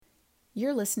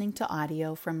You're listening to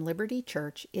audio from Liberty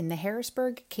Church in the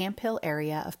Harrisburg Camp Hill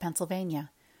area of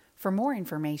Pennsylvania. For more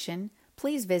information,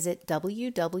 please visit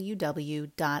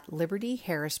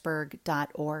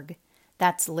www.libertyharrisburg.org.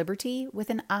 That's liberty with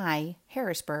an I,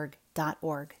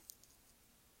 harrisburg.org.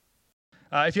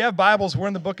 If you have Bibles, we're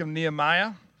in the book of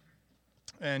Nehemiah,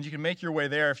 and you can make your way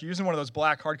there. If you're using one of those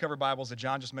black hardcover Bibles that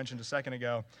John just mentioned a second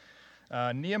ago,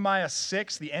 Nehemiah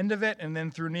 6, the end of it, and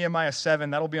then through Nehemiah 7,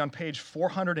 that'll be on page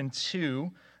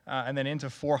 402, and then into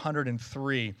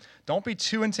 403. Don't be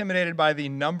too intimidated by the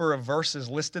number of verses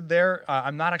listed there.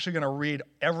 I'm not actually going to read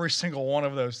every single one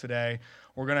of those today.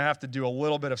 We're going to have to do a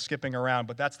little bit of skipping around,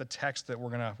 but that's the text that we're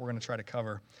going to try to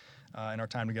cover in our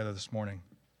time together this morning.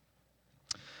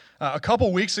 A couple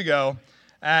weeks ago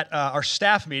at our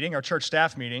staff meeting, our church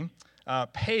staff meeting,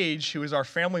 Paige, who is our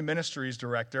family ministries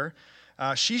director,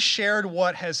 she shared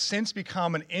what has since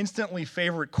become an instantly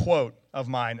favorite quote of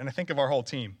mine, and I think of our whole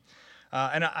team.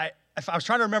 If I was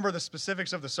trying to remember the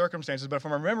specifics of the circumstances, but if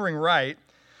I'm remembering right,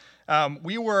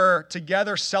 we were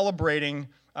together celebrating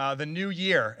the new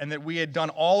year, and that we had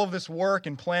done all of this work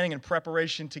and planning and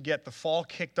preparation to get the fall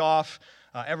kicked off,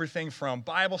 everything from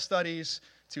Bible studies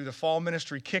to the fall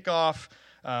ministry kickoff,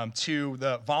 to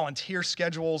the volunteer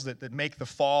schedules that make the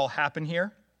fall happen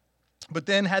here. But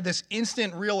then had this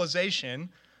instant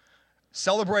realization,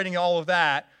 celebrating all of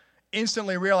that,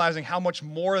 instantly realizing how much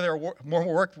more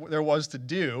work there was to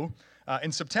do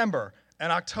in September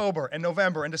and October and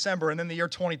November and December, and then the year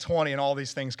 2020 and all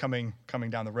these things coming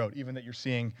down the road, even that you're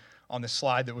seeing on the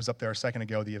slide that was up there a second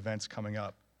ago, the events coming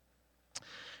up.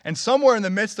 And somewhere in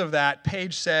the midst of that,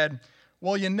 Paige said,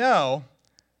 well, you know,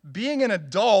 being an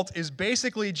adult is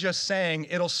basically just saying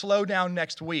it'll slow down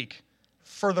next week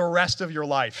for the rest of your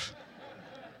life.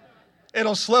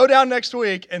 It'll slow down next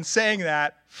week and saying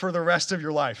that for the rest of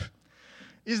your life.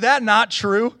 Is that not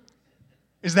true?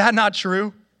 Is that not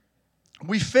true?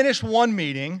 We finish one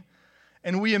meeting,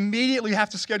 and we immediately have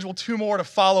to schedule two more to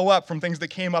follow up from things that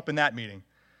came up in that meeting.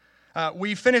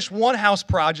 We finish one house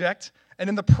project, and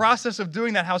in the process of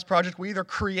doing that house project, we either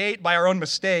create by our own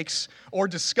mistakes or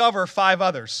discover 5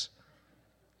 others.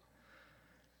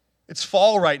 It's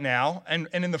fall right now, and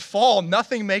in the fall,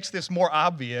 nothing makes this more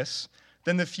obvious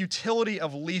than the futility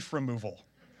of leaf removal.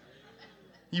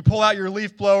 You pull out your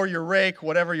leaf blower, your rake,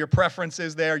 whatever your preference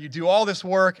is there, you do all this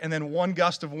work, and then one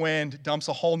gust of wind dumps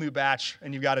a whole new batch,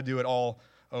 and you've got to do it all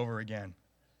over again.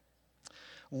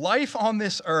 Life on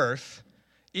this earth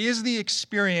is the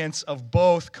experience of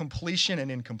both completion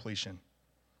and incompletion,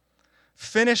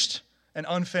 finished and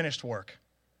unfinished work.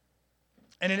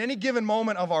 And in any given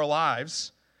moment of our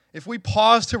lives, if we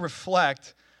pause to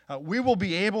reflect, we will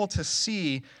be able to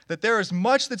see that there is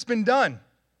much that's been done.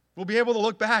 We'll be able to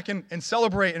look back and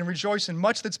celebrate and rejoice in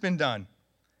much that's been done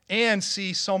and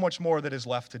see so much more that is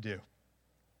left to do.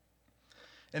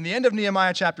 In the end of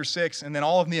Nehemiah chapter 6 and then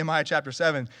all of Nehemiah chapter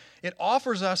 7, it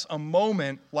offers us a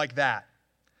moment like that.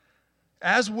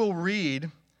 As we'll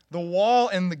read, the wall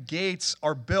and the gates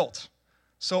are built.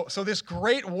 So this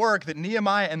great work that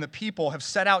Nehemiah and the people have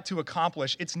set out to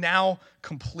accomplish, it's now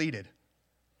completed.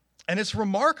 And it's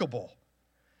remarkable.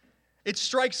 It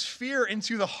strikes fear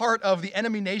into the heart of the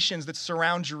enemy nations that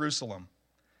surround Jerusalem.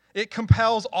 It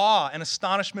compels awe and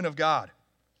astonishment of God.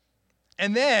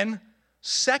 And then,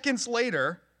 seconds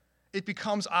later, it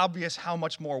becomes obvious how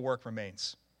much more work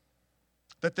remains.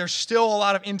 That there's still a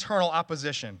lot of internal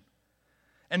opposition.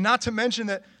 And not to mention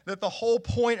that the whole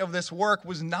point of this work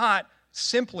was not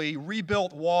simply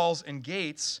rebuilt walls and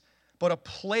gates, but a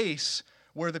place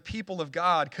where the people of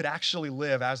God could actually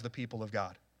live as the people of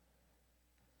God.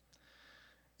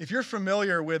 If you're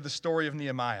familiar with the story of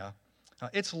Nehemiah,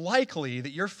 it's likely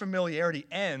that your familiarity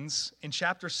ends in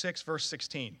chapter 6, verse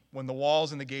 16, when the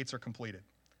walls and the gates are completed.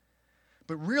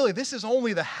 But really, this is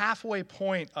only the halfway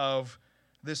point of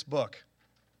this book.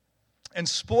 And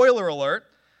spoiler alert,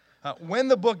 when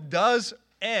the book does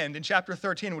end in chapter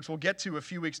 13, which we'll get to a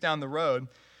few weeks down the road,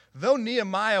 though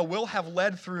Nehemiah will have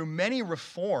led through many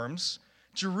reforms,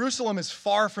 Jerusalem is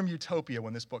far from utopia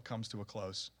when this book comes to a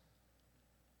close.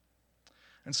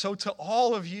 And so to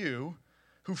all of you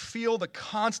who feel the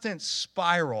constant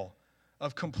spiral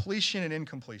of completion and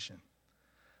incompletion,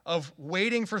 of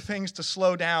waiting for things to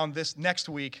slow down this next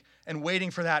week and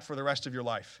waiting for that for the rest of your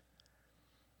life,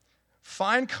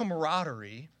 find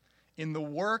camaraderie in the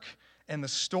work and the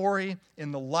story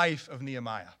in the life of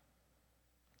Nehemiah.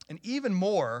 And even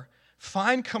more,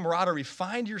 find camaraderie,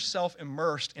 find yourself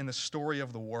immersed in the story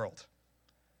of the world.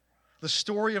 The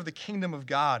story of the kingdom of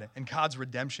God and God's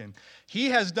redemption. He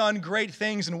has done great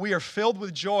things and we are filled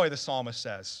with joy, the psalmist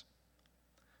says.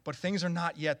 But things are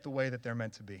not yet the way that they're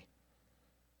meant to be.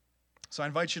 So I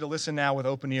invite you to listen now with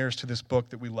open ears to this book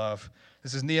that we love.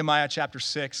 This is Nehemiah chapter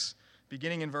 6,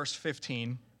 beginning in verse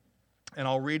 15. And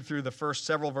I'll read through the first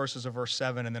several verses of verse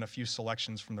 7 and then a few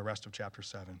selections from the rest of chapter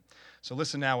 7. So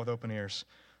listen now with open ears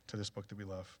to this book that we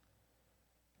love.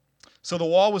 So the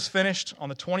wall was finished on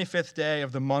the 25th day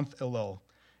of the month Elul,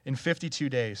 in 52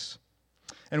 days.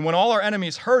 And when all our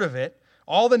enemies heard of it,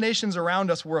 all the nations around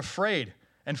us were afraid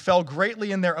and fell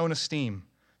greatly in their own esteem,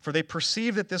 for they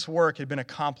perceived that this work had been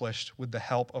accomplished with the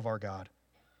help of our God.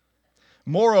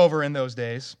 Moreover, in those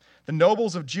days, the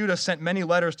nobles of Judah sent many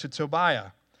letters to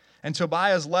Tobiah, and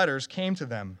Tobiah's letters came to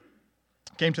them.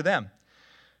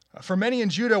 For many in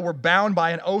Judah were bound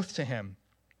by an oath to him,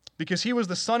 because he was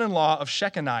the son-in-law of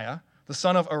Shechaniah, the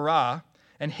son of Arah,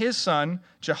 and his son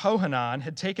Jehohanan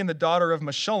had taken the daughter of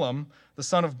Meshullam, the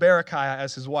son of Berechiah,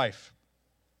 as his wife.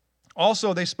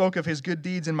 Also they spoke of his good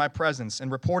deeds in my presence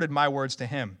and reported my words to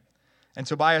him. And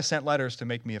Tobiah sent letters to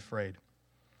make me afraid.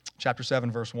 Chapter 7,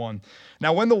 verse 1.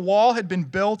 Now when the wall had been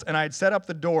built and I had set up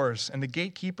the doors, and the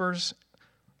gatekeepers,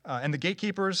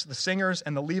 the singers,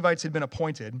 and the Levites had been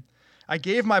appointed, I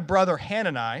gave my brother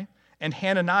Hanani and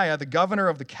Hananiah, the governor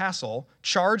of the castle,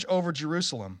 charge over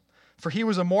Jerusalem, for he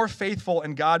was a more faithful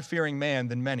and God-fearing man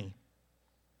than many.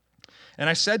 And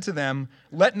I said to them,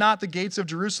 let not the gates of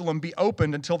Jerusalem be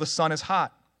opened until the sun is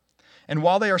hot. And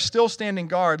while they are still standing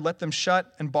guard, let them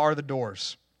shut and bar the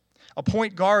doors.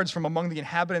 Appoint guards from among the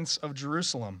inhabitants of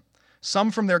Jerusalem, some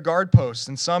from their guard posts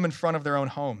and some in front of their own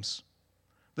homes.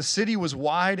 The city was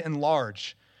wide and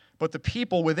large, but the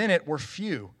people within it were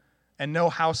few, and no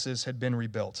houses had been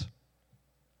rebuilt.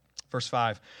 Verse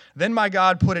 5, then my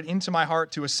God put it into my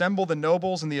heart to assemble the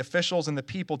nobles and the officials and the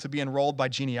people to be enrolled by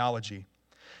genealogy.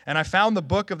 And I found the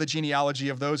book of the genealogy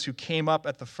of those who came up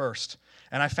at the first,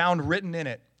 and I found written in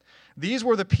it, these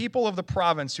were the people of the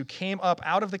province who came up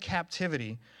out of the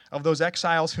captivity of those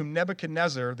exiles whom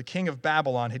Nebuchadnezzar, the king of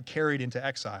Babylon, had carried into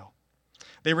exile.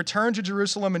 They returned to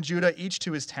Jerusalem and Judah, each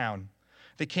to his town.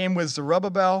 They came with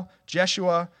Zerubbabel,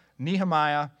 Jeshua,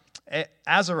 Nehemiah,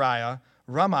 Azariah,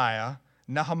 Ramiah,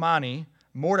 Nahamani,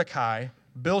 Mordecai,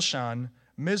 Bilshan,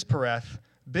 Mizpareth,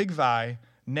 Bigvai,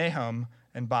 Nahum,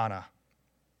 and Bana.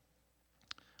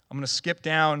 I'm going to skip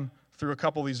down through a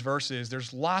couple of these verses.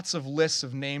 There's lots of lists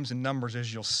of names and numbers,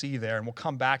 as you'll see there, and we'll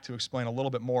come back to explain a little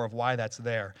bit more of why that's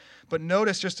there. But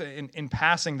notice just in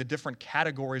passing the different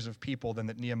categories of people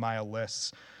that Nehemiah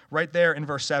lists. Right there in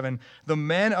verse 7, the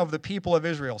men of the people of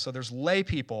Israel. So there's lay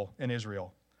people in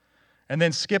Israel. And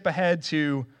then skip ahead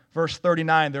to verse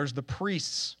 39, there's the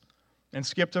priests. And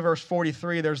skip to verse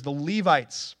 43, there's the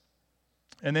Levites.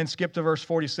 And then skip to verse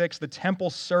 46, the temple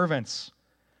servants.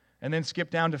 And then skip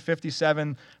down to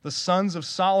 57, the sons of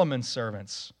Solomon's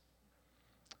servants.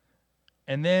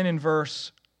 And then in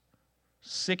verse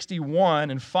 61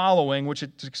 and following, which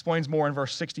it explains more in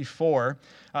verse 64,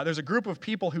 there's a group of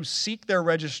people who seek their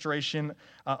registration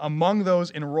among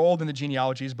those enrolled in the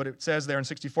genealogies, but it says there in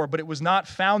 64, but it was not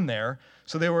found there,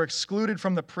 so they were excluded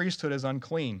from the priesthood as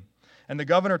unclean. And the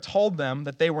governor told them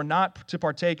that they were not to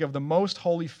partake of the most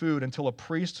holy food until a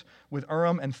priest with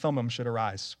Urim and Thummim should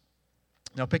arise.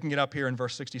 Now, picking it up here in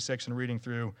verse 66 and reading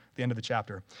through the end of the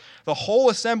chapter. The whole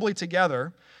assembly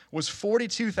together was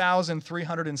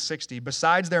 42,360,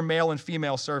 besides their male and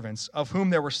female servants, of whom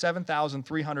there were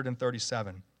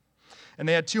 7,337. And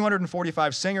they had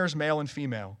 245 singers, male and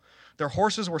female. Their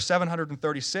horses were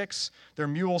 736, their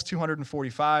mules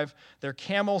 245, their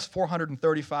camels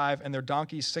 435, and their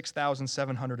donkeys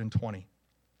 6,720.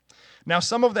 Now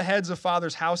some of the heads of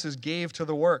fathers' houses gave to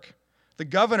the work. The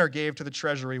governor gave to the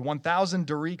treasury 1,000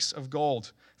 darics of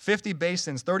gold, 50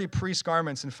 basins, 30 priest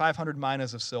garments, and 500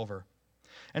 minas of silver.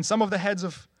 And some of the heads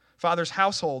of fathers'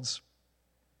 houses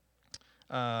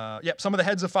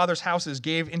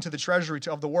gave into the treasury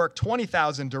of the work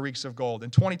 20,000 darics of gold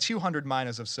and 2,200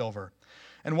 minas of silver.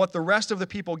 And what the rest of the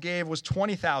people gave was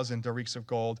 20,000 darics of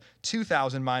gold,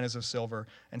 2,000 minas of silver,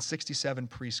 and 67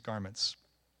 priest garments.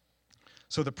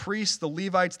 So the priests, the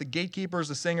Levites, the gatekeepers,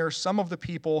 the singers, some of the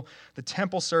people, the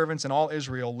temple servants, and all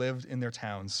Israel lived in their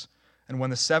towns. And when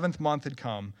the 7th month had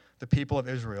come, the people of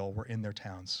Israel were in their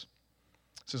towns.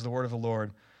 This is the word of the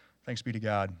Lord. Thanks be to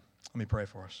God. Let me pray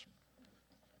for us.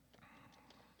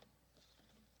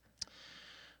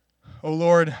 O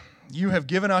Lord, you have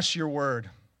given us your word,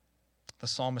 the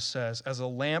psalmist says, as a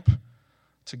lamp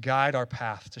to guide our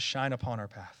path, to shine upon our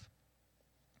path.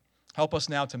 Help us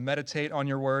now to meditate on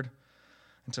your word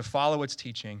and to follow its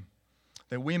teaching,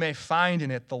 that we may find in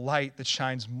it the light that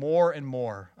shines more and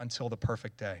more until the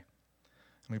perfect day.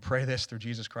 And we pray this through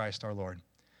Jesus Christ our Lord.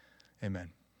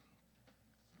 Amen.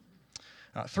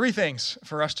 3 things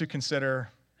for us to consider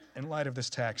in light of this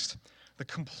text. the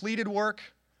completed work,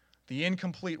 the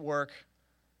incomplete work,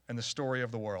 and the story of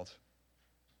the world.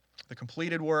 The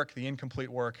completed work, the incomplete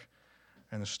work,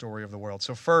 and the story of the world.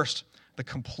 So first, the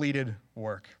completed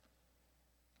work.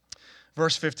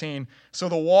 Verse 15, so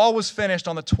the wall was finished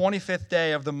on the 25th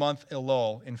day of the month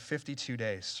Elul in 52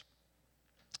 days.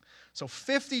 So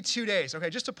 52 days.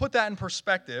 Okay, just to put that in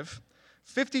perspective,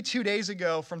 52 days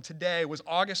ago from today was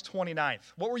August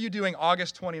 29th. What were you doing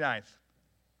August 29th?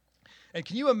 And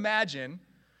can you imagine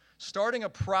starting a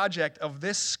project of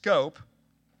this scope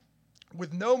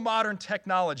with no modern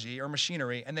technology or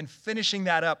machinery and then finishing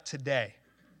that up today?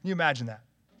 Can you imagine that?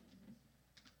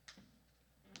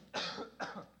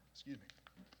 Excuse me.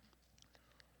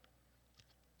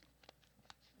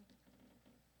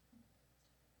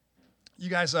 You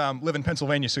guys live in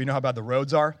Pennsylvania, so you know how bad the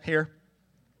roads are here.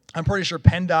 I'm pretty sure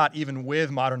PennDOT, even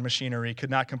with modern machinery, could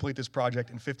not complete this project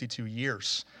in 52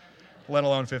 years, let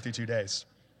alone 52 days.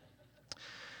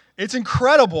 It's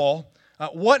incredible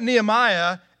what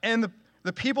Nehemiah and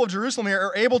the people of Jerusalem here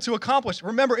are able to accomplish.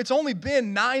 Remember, it's only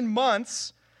been 9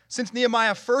 months since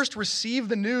Nehemiah first received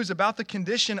the news about the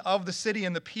condition of the city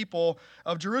and the people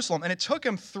of Jerusalem. And it took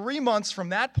him 3 months from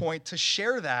that point to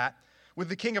share that with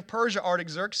the king of Persia,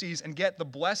 Artaxerxes, and get the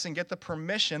blessing, get the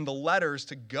permission, the letters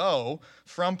to go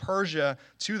from Persia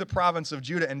to the province of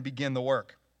Judah and begin the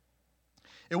work.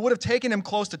 It would have taken him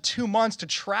close to 2 months to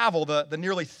travel the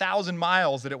nearly 1,000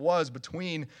 miles that it was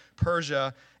between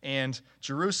Persia and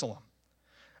Jerusalem.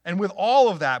 And with all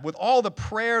of that, with all the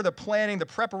prayer, the planning, the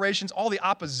preparations, all the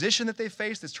opposition that they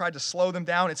faced that's tried to slow them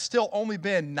down, it's still only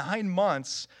been 9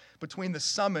 months between the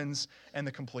summons and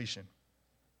the completion.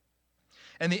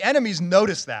 And the enemies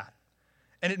notice that,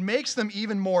 and it makes them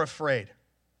even more afraid.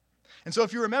 And so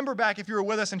if you remember back, if you were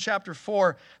with us in chapter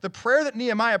 4, the prayer that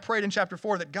Nehemiah prayed in chapter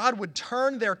 4, that God would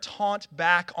turn their taunt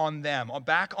back on them,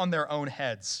 back on their own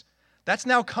heads, that's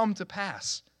now come to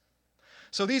pass.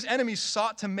 So these enemies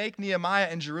sought to make Nehemiah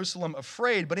and Jerusalem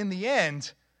afraid, but in the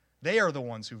end, they are the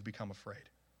ones who've become afraid.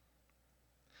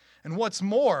 And what's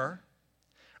more,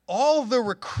 all the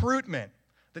recruitment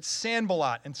that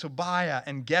Sanballat and Tobiah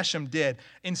and Geshem did,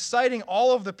 inciting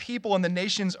all of the people and the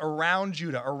nations around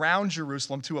Judah, around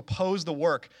Jerusalem, to oppose the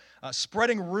work,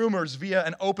 spreading rumors via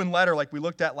an open letter like we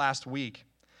looked at last week.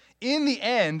 In the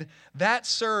end, that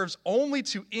serves only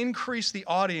to increase the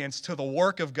audience to the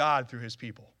work of God through his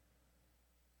people.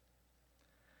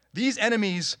 These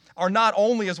enemies are not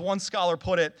only, as one scholar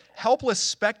put it, helpless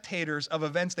spectators of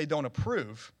events they don't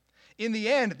approve. In the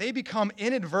end, they become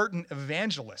inadvertent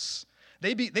evangelists.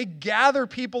 They gather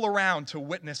people around to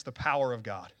witness the power of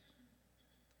God.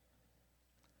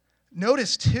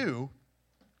 Notice, too,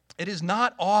 it is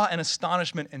not awe and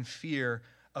astonishment and fear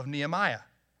of Nehemiah.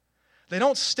 They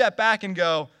don't step back and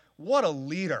go, what a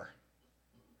leader.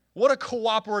 What a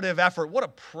cooperative effort. What a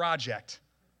project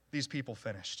these people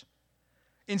finished.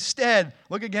 Instead,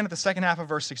 look again at the second half of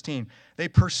verse 16. They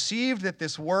perceived that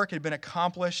this work had been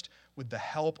accomplished with the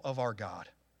help of our God.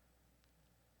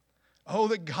 Oh,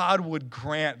 that God would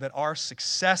grant that our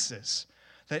successes,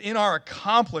 that in our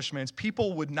accomplishments,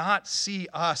 people would not see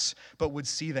us, but would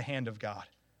see the hand of God.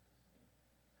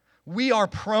 We are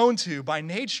prone to, by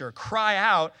nature, cry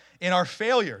out in our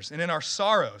failures and in our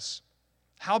sorrows.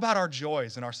 How about our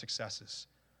joys and our successes?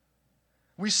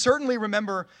 We certainly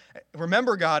remember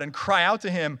God and cry out to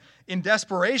him in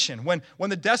desperation, when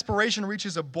the desperation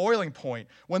reaches a boiling point,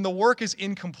 when the work is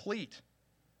incomplete.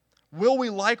 Will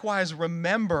we likewise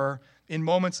remember in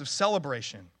moments of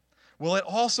celebration? Will it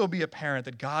also be apparent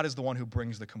that God is the one who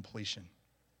brings the completion?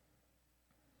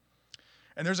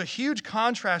 And there's a huge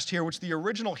contrast here, which the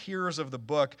original hearers of the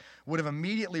book would have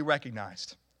immediately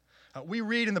recognized. We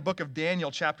read in the book of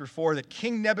Daniel, chapter 4, that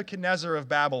King Nebuchadnezzar of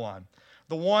Babylon,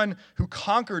 the one who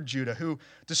conquered Judah, who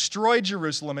destroyed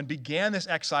Jerusalem and began this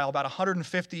exile about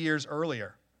 150 years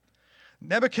earlier,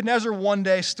 Nebuchadnezzar one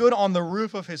day stood on the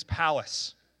roof of his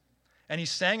palace, and he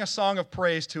sang a song of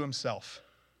praise to himself.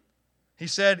 He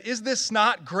said, "Is this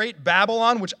not great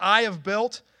Babylon, which I have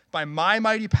built by my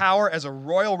mighty power as a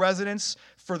royal residence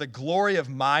for the glory of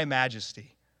my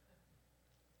majesty?"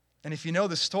 And if you know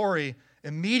the story,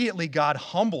 immediately God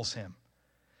humbles him.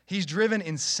 He's driven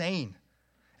insane,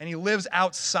 and he lives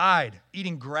outside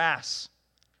eating grass.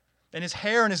 And his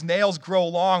hair and his nails grow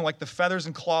long like the feathers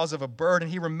and claws of a bird,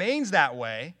 and he remains that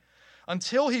way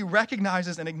until he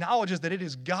recognizes and acknowledges that it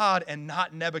is God and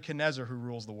not Nebuchadnezzar who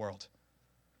rules the world.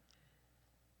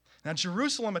 Now,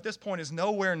 Jerusalem at this point is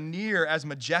nowhere near as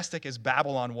majestic as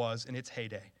Babylon was in its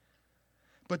heyday.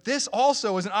 But this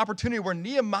also is an opportunity where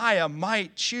Nehemiah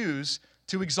might choose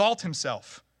to exalt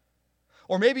himself.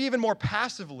 Or maybe even more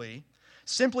passively,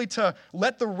 simply to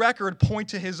let the record point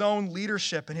to his own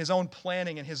leadership and his own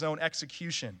planning and his own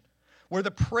execution, where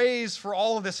the praise for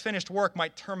all of this finished work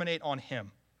might terminate on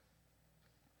him.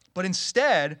 But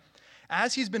instead,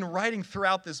 as he's been writing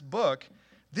throughout this book,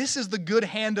 this is the good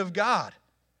hand of God.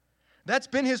 That's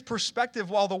been his perspective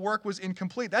while the work was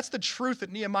incomplete. That's the truth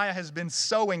that Nehemiah has been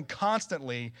sowing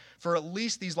constantly for at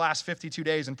least these last 52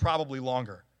 days and probably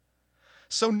longer.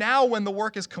 So now when the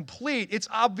work is complete, it's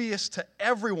obvious to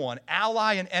everyone,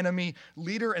 ally and enemy,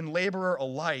 leader and laborer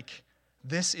alike,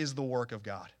 this is the work of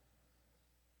God.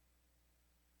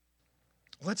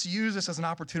 Let's use this as an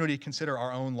opportunity to consider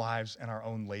our own lives and our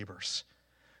own labors.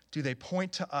 Do they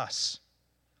point to us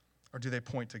or do they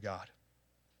point to God?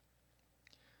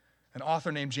 An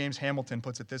author named James Hamilton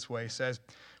puts it this way. He says,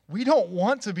 "We don't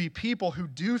want to be people who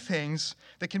do things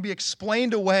that can be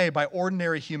explained away by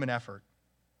ordinary human effort.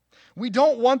 We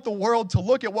don't want the world to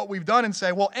look at what we've done and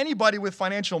say, well, anybody with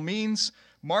financial means,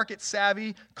 market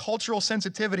savvy, cultural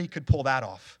sensitivity could pull that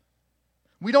off.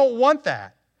 We don't want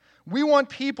that. We want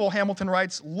people," Hamilton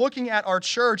writes, "looking at our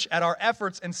church, at our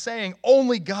efforts, and saying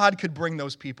only God could bring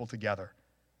those people together.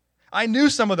 I knew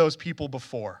some of those people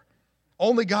before.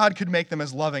 Only God could make them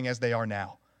as loving as they are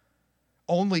now.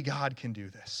 Only God can do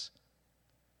this."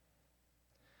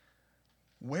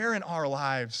 Where in our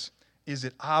lives is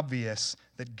it obvious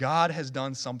that God has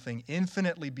done something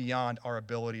infinitely beyond our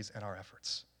abilities and our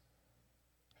efforts?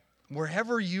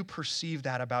 Wherever you perceive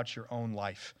that about your own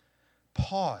life,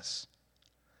 pause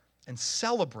and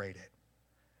celebrate it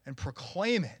and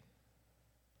proclaim it.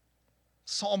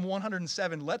 Psalm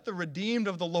 107, "Let the redeemed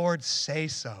of the Lord say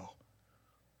so."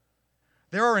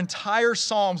 There are entire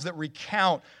psalms that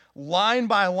recount line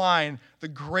by line the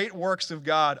great works of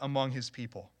God among his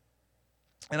people.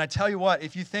 And I tell you what,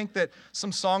 if you think that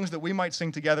some songs that we might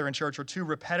sing together in church are too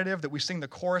repetitive, that we sing the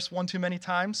chorus one too many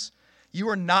times, you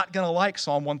are not going to like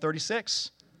Psalm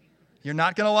 136. You're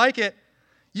not going to like it.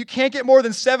 You can't get more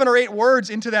than 7 or 8 words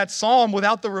into that psalm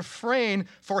without the refrain,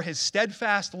 "For his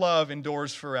steadfast love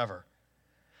endures forever."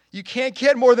 You can't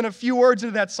get more than a few words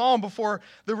into that psalm before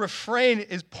the refrain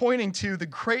is pointing to the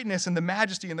greatness and the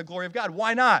majesty and the glory of God.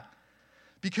 Why not?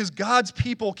 Because God's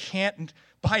people can't,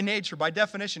 by nature, by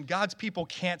definition, God's people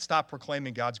can't stop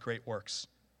proclaiming God's great works.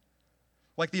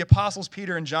 Like the apostles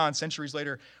Peter and John centuries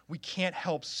later, we can't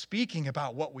help speaking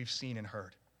about what we've seen and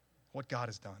heard, what God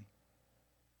has done.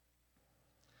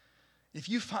 If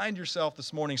you find yourself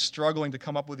this morning struggling to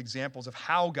come up with examples of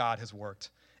how God has worked,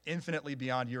 infinitely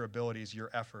beyond your abilities, your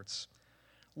efforts,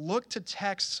 look to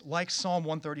texts like Psalm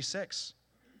 136.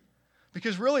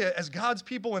 Because really, as God's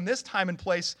people in this time and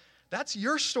place, that's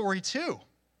your story too.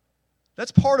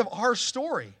 That's part of our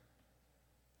story.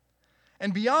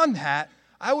 And beyond that,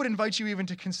 I would invite you even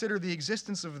to consider the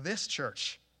existence of this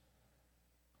church.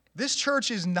 This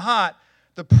church is not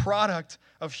the product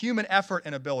of human effort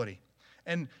and ability.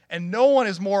 And no one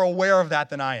is more aware of that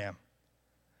than I am.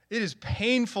 It is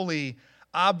painfully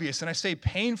obvious, and I say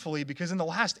painfully because in the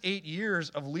last 8 years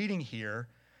of leading here,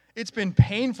 it's been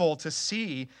painful to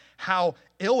see how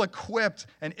ill-equipped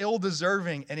and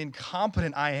ill-deserving and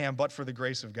incompetent I am but for the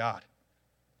grace of God.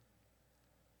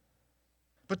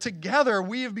 But together,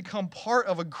 we have become part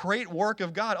of a great work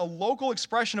of God, a local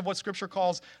expression of what Scripture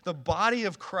calls the body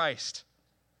of Christ.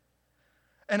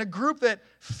 And a group that,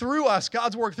 through us,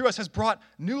 God's work through us, has brought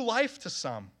new life to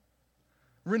some,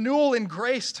 renewal in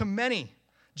grace to many,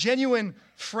 genuine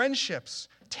friendships,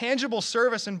 tangible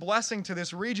service and blessing to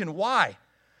this region. Why?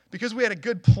 Because we had a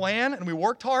good plan and we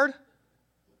worked hard?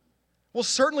 Well,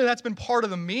 certainly that's been part of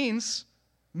the means.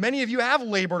 Many of you have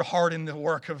labored hard in the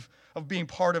work of being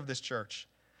part of this church.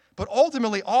 But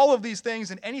ultimately, all of these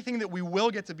things and anything that we will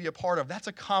get to be a part of, that's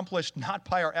accomplished not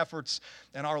by our efforts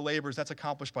and our labors. That's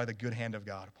accomplished by the good hand of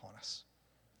God upon us.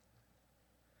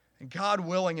 And God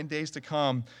willing, in days to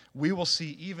come, we will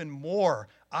see even more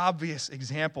obvious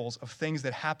examples of things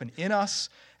that happen in us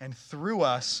and through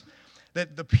us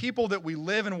that the people that we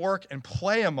live and work and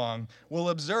play among will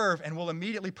observe and will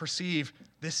immediately perceive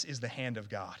this is the hand of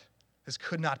God. This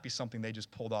could not be something they just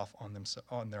pulled off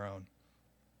on their own.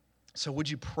 So would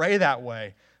you pray that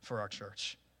way for our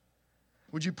church?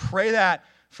 Would you pray that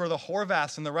for the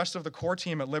Horvaths and the rest of the core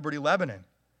team at Liberty Lebanon?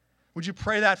 Would you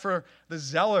pray that for the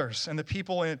Zellers and the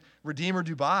people in Redeemer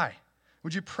Dubai?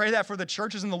 Would you pray that for the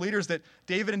churches and the leaders that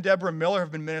David and Deborah Miller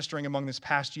have been ministering among this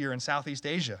past year in Southeast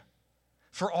Asia?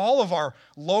 For all of our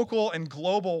local and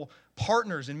global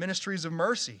partners in ministries of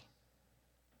mercy?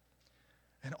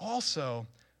 And also,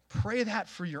 pray that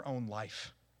for your own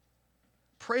life.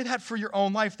 Pray that for your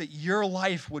own life, that your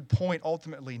life would point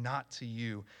ultimately not to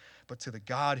you, but to the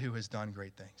God who has done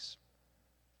great things.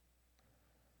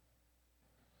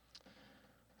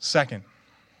 Second,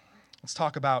 let's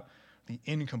talk about the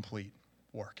incomplete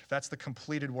work. If that's the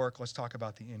completed work, let's talk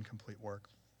about the incomplete work.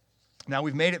 Now,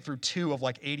 we've made it through 2 of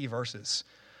 80 verses.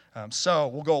 So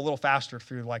we'll go a little faster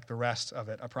through the rest of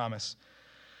it, I promise.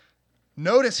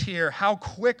 Notice here how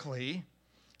quickly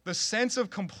the sense of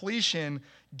completion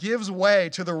gives way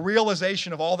to the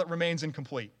realization of all that remains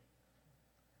incomplete.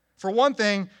 For one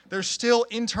thing, there's still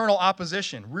internal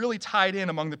opposition, really tied in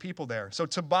among the people there. So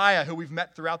Tobiah, who we've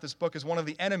met throughout this book, is one of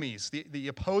the enemies, the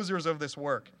opposers of this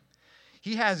work.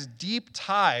 He has deep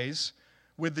ties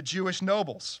with the Jewish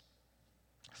nobles.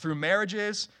 Through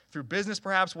marriages, through business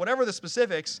perhaps, whatever the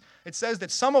specifics, it says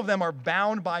that some of them are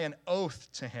bound by an oath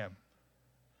to him.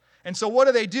 And so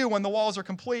what do when the walls are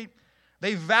complete?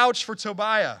 They vouch for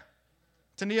Tobiah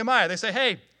to Nehemiah. They say,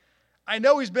 hey, I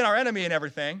know he's been our enemy and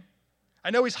everything. I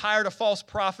know he's hired a false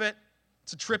prophet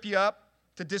to trip you up,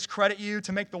 to discredit you,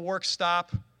 to make the work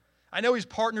stop. I know he's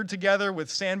partnered together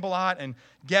with Sanballat and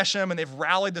Geshem, and they've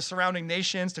rallied the surrounding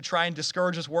nations to try and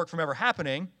discourage this work from ever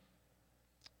happening.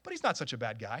 But he's not such a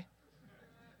bad guy.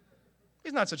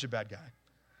 He's not such a bad guy.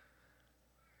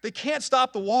 They can't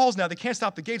stop the walls now. They can't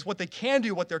stop the gates. What they can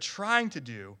do, what they're trying to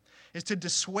do, is to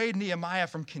dissuade Nehemiah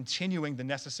from continuing the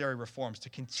necessary reforms, to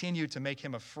continue to make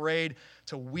him afraid,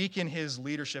 to weaken his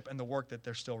leadership and the work that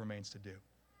there still remains to do.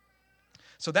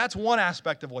 So that's one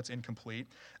aspect of what's incomplete.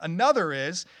 Another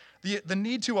is the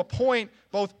need to appoint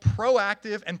both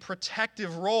proactive and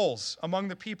protective roles among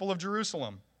the people of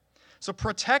Jerusalem. So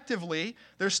protectively,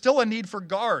 there's still a need for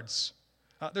guards.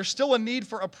 There's still a need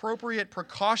for appropriate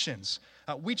precautions.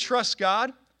 We trust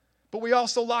God, but we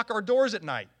also lock our doors at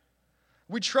night.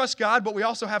 We trust God, but we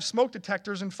also have smoke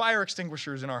detectors and fire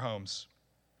extinguishers in our homes.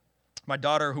 My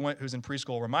daughter, who's in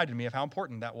preschool, reminded me of how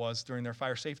important that was during their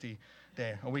fire safety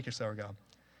day a week or so ago.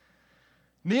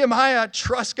 Nehemiah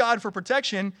trusts God for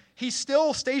protection. He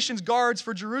still stations guards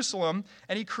for Jerusalem,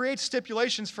 and he creates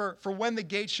stipulations for when the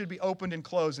gates should be opened and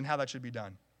closed and how that should be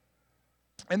done.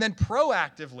 And then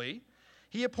proactively,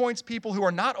 he appoints people who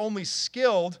are not only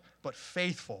skilled, but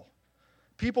faithful.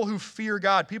 People who fear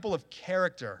God, people of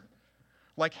character,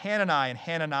 like Hanani and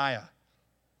Hananiah.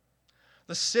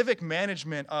 The civic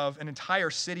management of an entire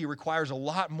city requires a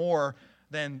lot more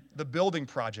than the building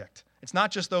project. It's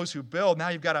not just those who build. Now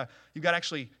you've got to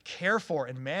actually care for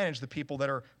and manage the people that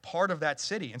are part of that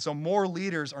city. And so more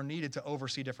leaders are needed to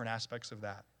oversee different aspects of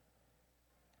that.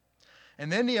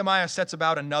 And then Nehemiah sets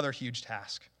about another huge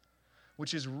task,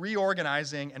 which is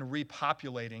reorganizing and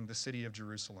repopulating the city of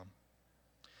Jerusalem.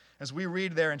 As we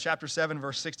read there in chapter 7,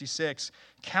 verse 66,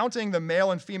 counting the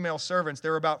male and female servants, there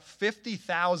were about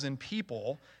 50,000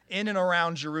 people in and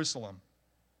around Jerusalem.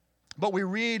 But we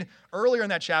read earlier in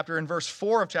that chapter, in verse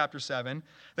 4 of chapter 7,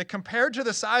 that compared to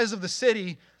the size of the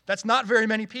city, that's not very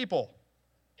many people.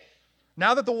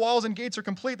 Now that the walls and gates are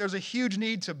complete, there's a huge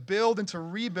need to build and to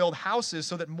rebuild houses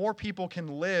so that more people can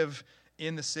live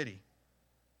in the city.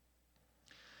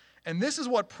 And this is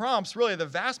what prompts really the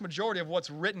vast majority of what's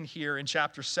written here in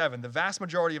chapter 7, the vast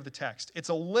majority of the text. It's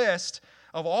a list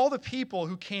of all the people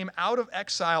who came out of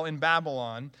exile in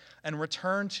Babylon and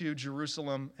returned to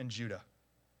Jerusalem and Judah.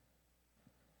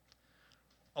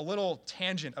 A little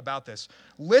tangent about this.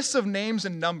 Lists of names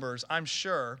and numbers, I'm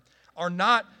sure, are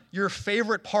not your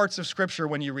favorite parts of Scripture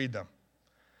when you read them.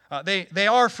 They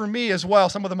are, for me as well,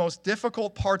 some of the most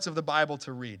difficult parts of the Bible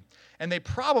to read. And they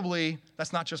probably,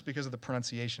 that's not just because of the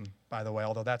pronunciation, by the way,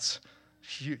 although that's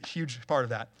a huge part of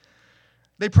that.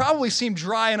 They probably seem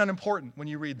dry and unimportant when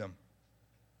you read them.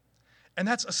 And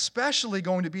that's especially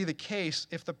going to be the case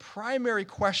if the primary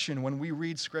question when we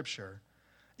read Scripture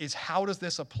is, how does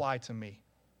this apply to me?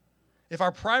 If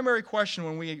our primary question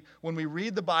when we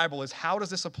read the Bible is, how does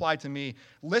this apply to me?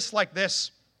 Lists like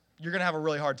this, you're going to have a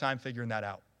really hard time figuring that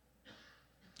out.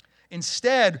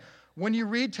 Instead, when you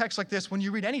read texts like this, when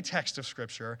you read any text of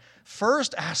Scripture,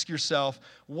 first ask yourself,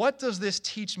 what does this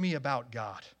teach me about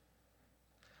God?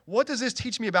 What does this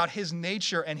teach me about His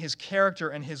nature and His character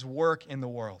and His work in the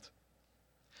world?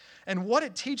 And what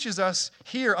it teaches us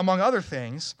here, among other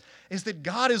things, is that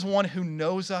God is one who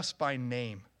knows us by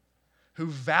name, who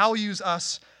values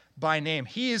us by name.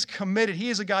 He is committed. He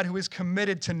is a God who is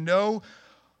committed to know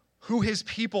who His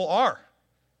people are.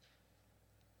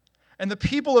 And the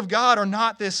people of God are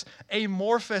not this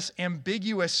amorphous,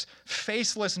 ambiguous,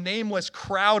 faceless, nameless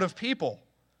crowd of people.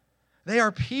 They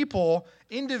are people,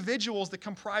 individuals that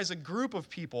comprise a group of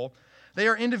people. They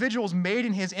are individuals made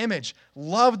in His image,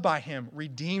 loved by Him,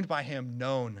 redeemed by Him,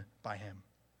 known by Him.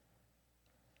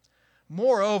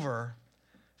 Moreover,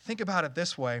 think about it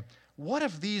this way. What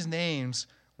if these names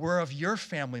were of your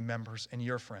family members and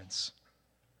your friends?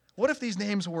 What if these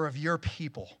names were of your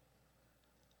people?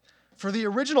 for the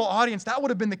original audience, that would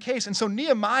have been the case. And so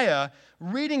Nehemiah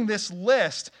reading this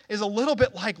list is a little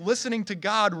bit like listening to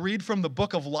God read from the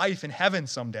book of life in heaven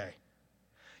someday.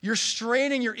 You're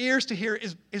straining your ears to hear,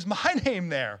 is my name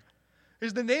there?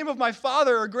 Is the name of my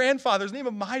father or grandfather, is the name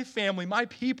of my family, my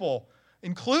people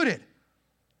included?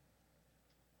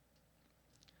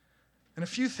 And a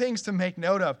few things to make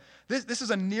note of. This is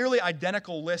a nearly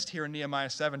identical list here in Nehemiah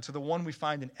 7 to the one we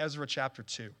find in Ezra chapter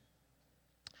 2.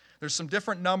 There's some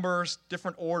different numbers,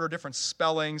 different order, different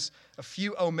spellings, a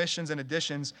few omissions and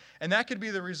additions, and that could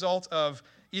be the result of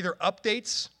either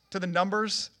updates to the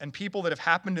numbers and people that have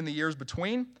happened in the years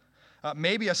between,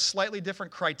 maybe a slightly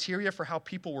different criteria for how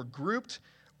people were grouped,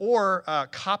 or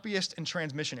copyist and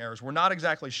transmission errors. We're not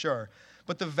exactly sure.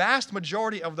 But the vast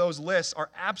majority of those lists are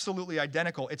absolutely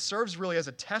identical. It serves really as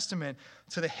a testament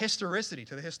to the historicity,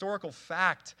 to the historical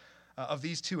fact of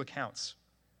these two accounts.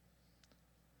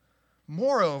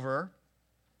 Moreover,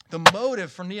 the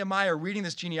motive for Nehemiah reading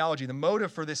this genealogy, the motive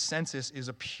for this census is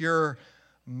a pure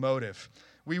motive.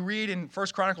 We read in 1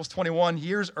 Chronicles 21,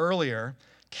 years earlier,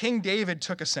 King David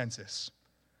took a census.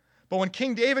 But when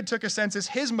King David took a census,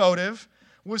 his motive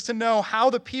was to know how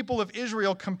the people of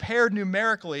Israel compared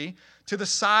numerically to the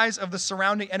size of the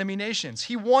surrounding enemy nations.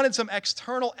 He wanted some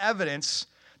external evidence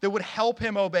that would help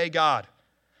him obey God.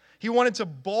 He wanted to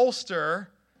bolster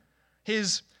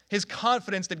his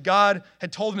confidence that God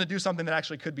had told him to do something that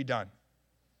actually could be done.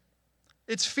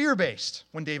 It's fear-based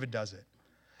when David does it.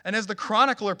 And as the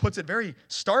chronicler puts it very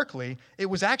starkly, it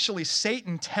was actually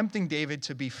Satan tempting David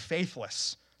to be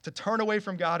faithless, to turn away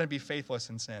from God and be faithless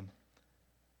in sin.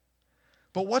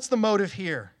 But what's the motive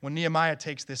here when Nehemiah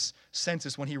takes this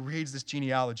census, when he reads this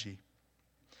genealogy?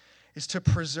 Is to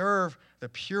preserve the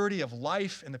purity of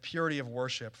life and the purity of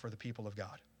worship for the people of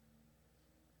God.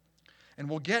 And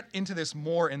we'll get into this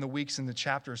more in the weeks and the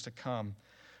chapters to come.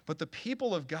 But the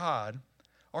people of God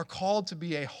are called to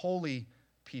be a holy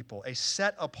people, a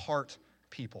set-apart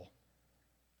people.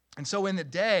 And so in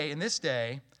this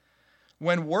day,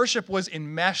 when worship was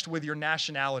enmeshed with your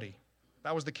nationality,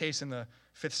 that was the case in the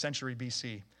 5th century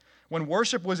BC. When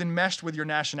worship was enmeshed with your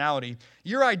nationality,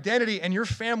 your identity and your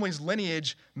family's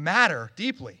lineage matter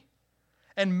deeply.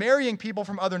 And marrying people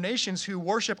from other nations who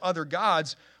worship other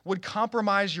gods would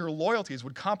compromise your loyalties,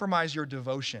 would compromise your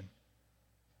devotion.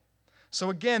 So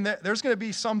again, there's going to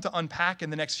be some to unpack in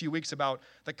the next few weeks about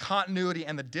the continuity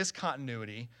and the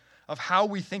discontinuity of how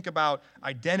we think about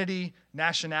identity,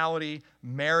 nationality,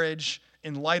 marriage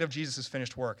in light of Jesus'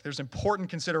 finished work. There's important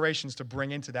considerations to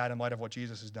bring into that in light of what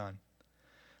Jesus has done.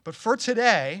 But for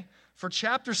today, for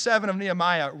chapter 7 of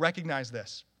Nehemiah, recognize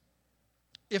this.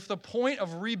 If the point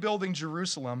of rebuilding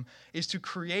Jerusalem is to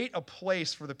create a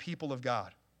place for the people of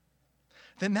God,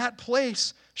 then that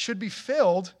place should be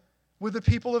filled with the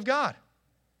people of God.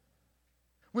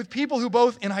 With people who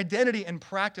both in identity and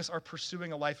practice are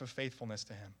pursuing a life of faithfulness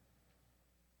to Him.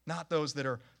 Not those that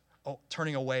are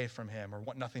turning away from Him or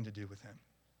want nothing to do with Him.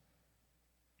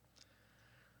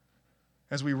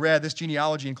 As we read, this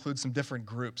genealogy includes some different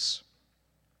groups.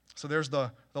 So there's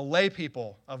the lay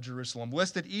people of Jerusalem,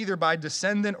 listed either by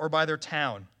descendant or by their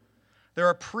town. There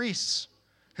are priests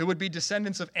who would be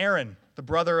descendants of Aaron, the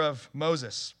brother of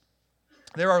Moses.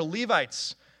 There are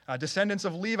Levites, descendants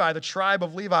of Levi, the tribe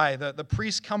of Levi. The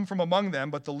priests come from among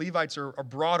them, but the Levites are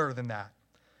broader than that.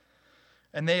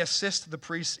 And they assist the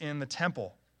priests in the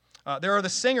temple. There are the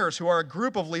singers, who are a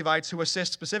group of Levites who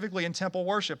assist specifically in temple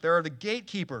worship. There are the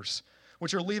gatekeepers,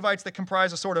 which are Levites that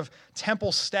comprise a sort of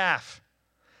temple staff.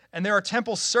 And there are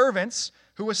temple servants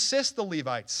who assist the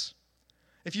Levites.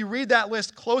 If you read that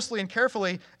list closely and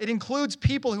carefully, it includes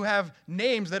people who have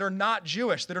names that are not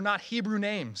Jewish, that are not Hebrew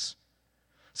names.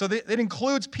 So it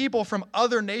includes people from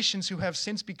other nations who have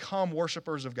since become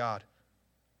worshipers of God.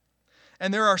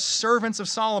 And there are servants of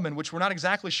Solomon, which we're not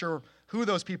exactly sure who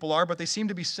those people are, but they seem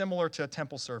to be similar to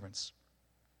temple servants.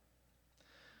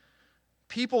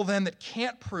 People then that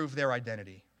can't prove their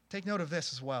identity, take note of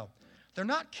this as well. They're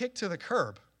not kicked to the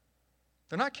curb.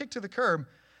 They're not kicked to the curb,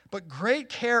 but great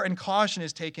care and caution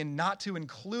is taken not to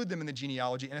include them in the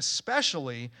genealogy, and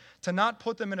especially to not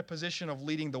put them in a position of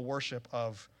leading the worship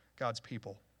of God's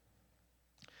people.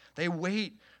 They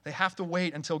have to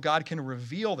wait until God can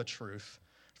reveal the truth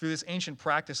through this ancient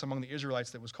practice among the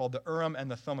Israelites that was called the Urim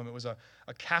and the Thummim. It was a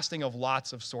casting of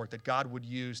lots of sort that God would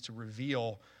use to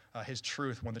reveal His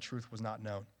truth when the truth was not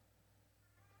known.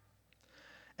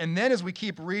 And then as we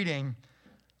keep reading,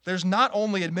 there's not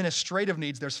only administrative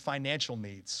needs, there's financial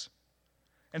needs.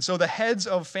 And so the heads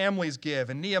of families give,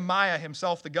 and Nehemiah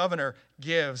himself, the governor,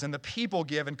 gives, and the people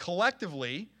give, and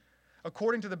collectively,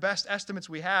 according to the best estimates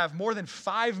we have, more than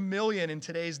 $5 million in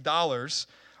today's dollars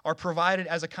are provided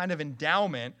as a kind of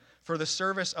endowment for the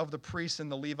service of the priests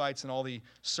and the Levites and all the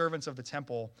servants of the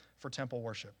temple for temple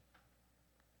worship.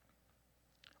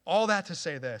 All that to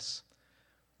say this: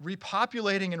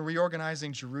 repopulating and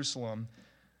reorganizing Jerusalem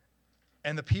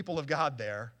and the people of God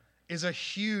there is a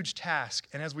huge task.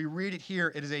 And as we read it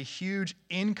here, it is a huge,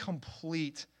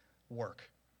 incomplete work.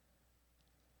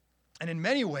 And in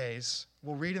many ways,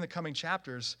 we'll read in the coming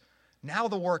chapters, now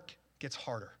the work gets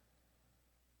harder.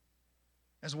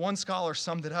 As one scholar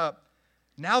summed it up,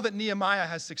 now that Nehemiah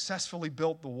has successfully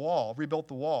rebuilt the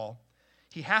wall,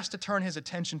 he has to turn his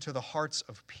attention to the hearts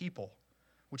of people,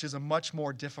 which is a much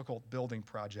more difficult building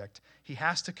project. He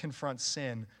has to confront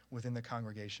sin within the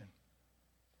congregation.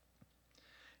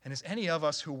 And as any of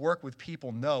us who work with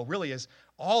people know, really as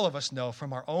all of us know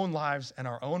from our own lives and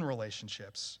our own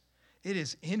relationships, it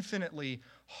is infinitely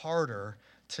harder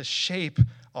to shape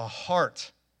a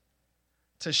heart.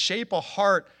 To shape a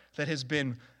heart that has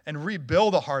been, and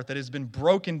rebuild a heart that has been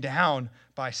broken down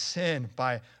by sin,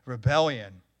 by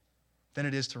rebellion, than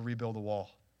it is to rebuild a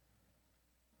wall.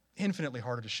 Infinitely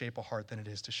harder to shape a heart than it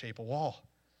is to shape a wall.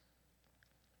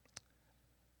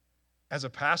 As a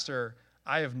pastor,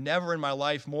 I have never in my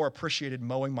life more appreciated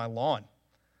mowing my lawn.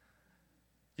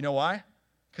 You know why?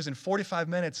 Because in 45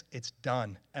 minutes, it's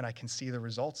done, and I can see the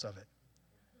results of it.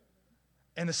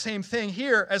 And the same thing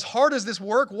here, as hard as this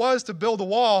work was to build a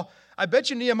wall, I bet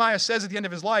you Nehemiah says at the end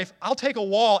of his life, I'll take a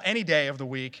wall any day of the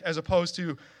week as opposed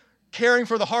to caring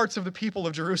for the hearts of the people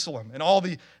of Jerusalem and all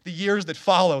the years that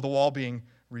follow the wall being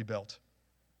rebuilt.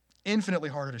 Infinitely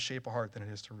harder to shape a heart than it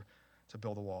is to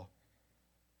build a wall.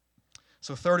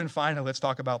 So third and finally, let's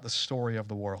talk about the story of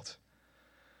the world.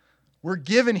 We're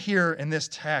given here in this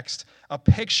text a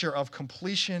picture of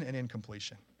completion and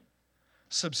incompletion.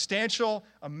 Substantial,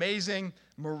 amazing,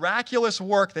 miraculous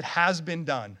work that has been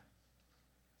done,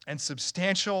 and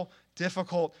substantial,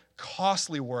 difficult,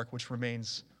 costly work which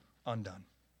remains undone.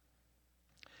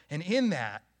 And in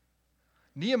that,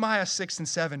 Nehemiah 6 and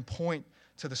 7 point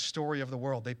to the story of the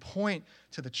world. They point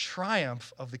to the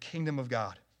triumph of the kingdom of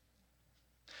God.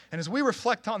 And as we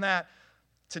reflect on that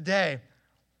today,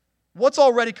 what's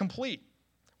already complete?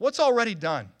 What's already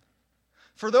done?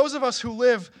 For those of us who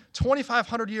live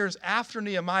 2,500 years after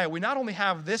Nehemiah, we not only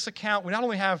have this account, we not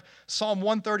only have Psalm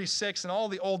 136 and all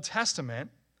the Old Testament,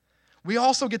 we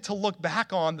also get to look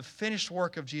back on the finished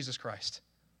work of Jesus Christ,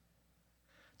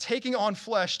 taking on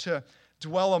flesh to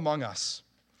dwell among us,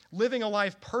 living a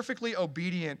life perfectly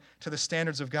obedient to the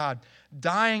standards of God,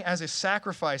 dying as a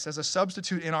sacrifice, as a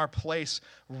substitute in our place,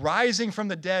 rising from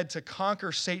the dead to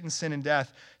conquer Satan, sin, and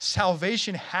death.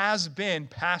 Salvation has been,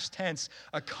 past tense,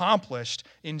 accomplished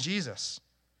in Jesus.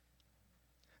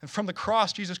 And from the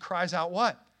cross, Jesus cries out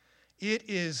what? It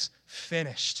is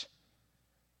finished.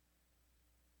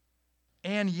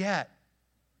 And yet,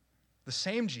 the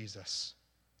same Jesus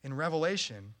in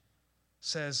Revelation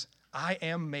says, I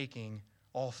am making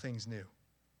all things new.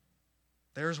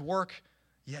 There's work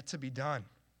yet to be done.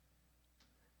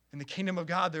 In the kingdom of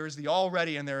God, there is the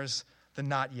already and there is the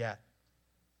not yet.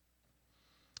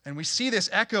 And we see this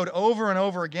echoed over and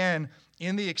over again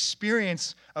in the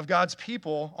experience of God's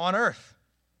people on earth.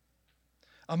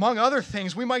 Among other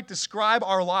things, we might describe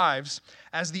our lives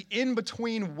as the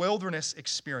in-between wilderness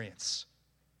experience,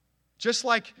 just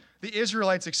like the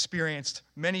Israelites experienced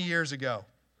many years ago.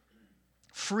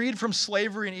 Freed from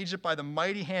slavery in Egypt by the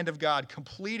mighty hand of God,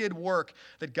 completed work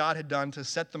that God had done to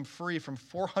set them free from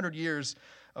 400 years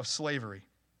of slavery,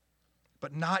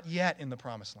 but not yet in the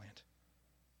promised land.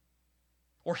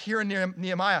 Or here in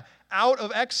Nehemiah, out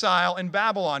of exile in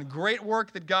Babylon, great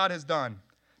work that God has done,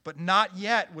 but not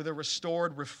yet with a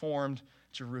restored, reformed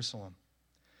Jerusalem.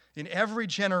 In every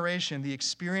generation, the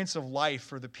experience of life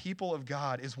for the people of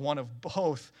God is one of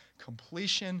both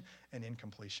completion and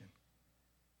incompletion.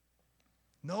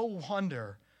 No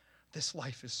wonder this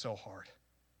life is so hard.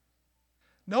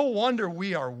 No wonder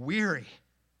we are weary.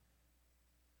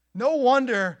 No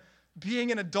wonder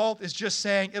being an adult is just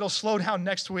saying it'll slow down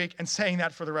next week and saying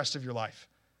that for the rest of your life.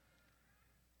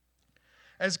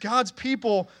 As God's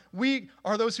people, we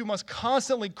are those who must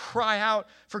constantly cry out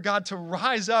for God to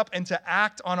rise up and to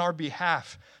act on our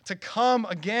behalf, to come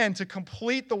again, to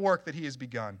complete the work that He has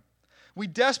begun. We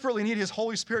desperately need His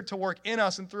Holy Spirit to work in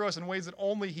us and through us in ways that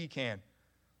only He can.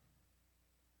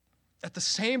 At the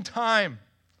same time,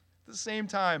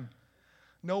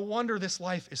 no wonder this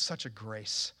life is such a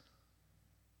grace.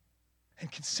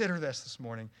 And consider this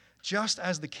morning. Just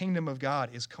as the kingdom of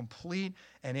God is complete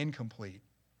and incomplete,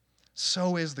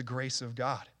 so is the grace of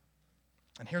God.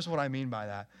 And here's what I mean by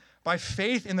that. By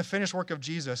faith in the finished work of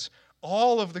Jesus,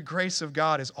 all of the grace of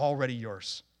God is already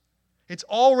yours. It's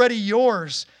already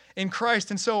yours, in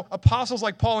Christ. And so apostles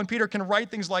like Paul and Peter can write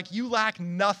things like, you lack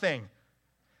nothing.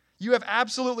 You have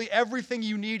absolutely everything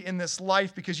you need in this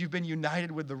life because you've been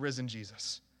united with the risen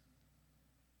Jesus.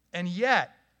 And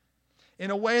yet,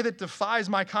 in a way that defies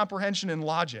my comprehension and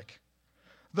logic,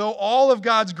 though all of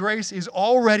God's grace is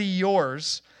already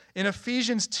yours, in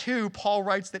Ephesians 2, Paul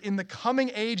writes that in the coming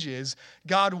ages,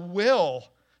 God will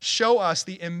show us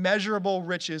the immeasurable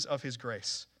riches of his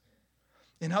grace.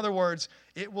 In other words,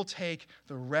 it will take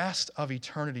the rest of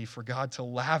eternity for God to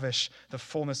lavish the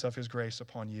fullness of his grace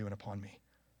upon you and upon me.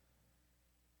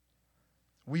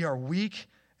 We are weak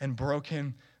and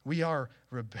broken. We are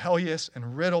rebellious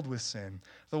and riddled with sin.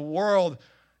 The world,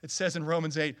 it says in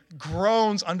Romans 8,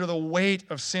 groans under the weight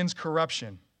of sin's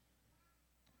corruption.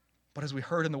 But as we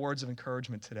heard in the words of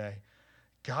encouragement today,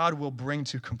 God will bring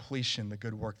to completion the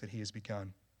good work that he has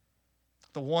begun.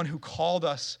 The one who called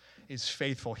us is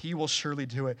faithful. He will surely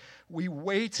do it. We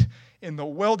wait in the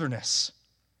wilderness,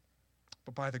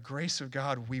 but by the grace of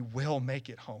God, we will make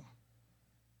it home.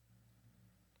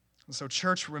 And so,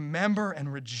 church, remember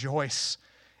and rejoice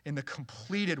in the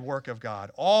completed work of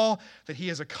God, all that he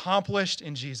has accomplished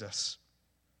in Jesus,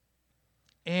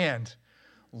 and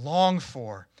long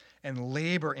for and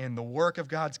labor in the work of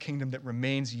God's kingdom that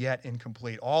remains yet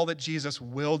incomplete, all that Jesus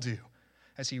will do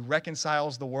as he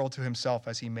reconciles the world to himself,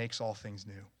 as he makes all things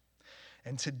new.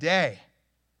 And today,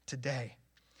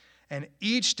 and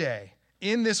each day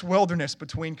in this wilderness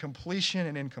between completion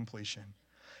and incompletion,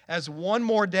 as one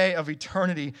more day of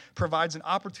eternity provides an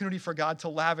opportunity for God to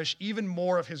lavish even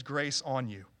more of his grace on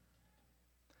you,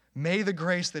 may the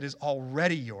grace that is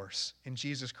already yours in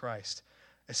Jesus Christ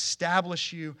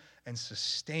establish you and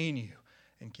sustain you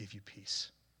and give you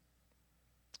peace.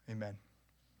 Amen.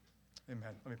 Amen.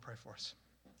 Let me pray for us.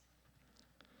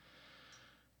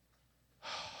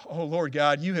 Oh, Lord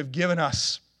God, you have given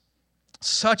us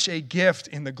such a gift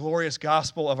in the glorious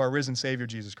gospel of our risen Savior,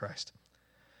 Jesus Christ.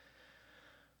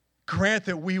 Grant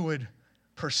that we would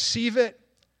perceive it,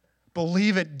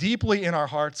 believe it deeply in our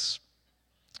hearts,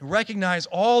 recognize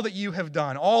all that you have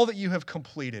done, all that you have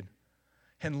completed,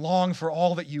 and long for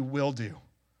all that you will do,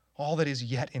 all that is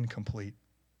yet incomplete.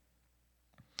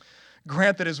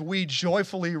 Grant that as we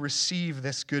joyfully receive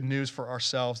this good news for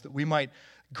ourselves, that we might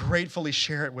gratefully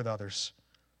share it with others,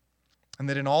 and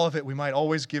that in all of it we might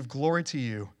always give glory to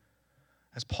you,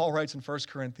 as Paul writes in 1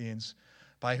 Corinthians,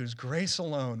 by whose grace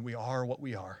alone we are what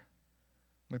we are.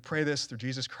 We pray this through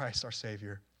Jesus Christ, our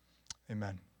Savior.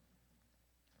 Amen.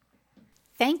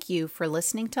 Thank you for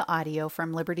listening to audio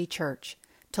from Liberty Church.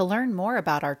 To learn more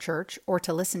about our church or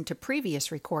to listen to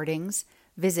previous recordings,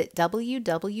 visit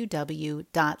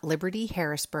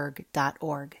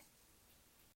www.libertyharrisburg.org.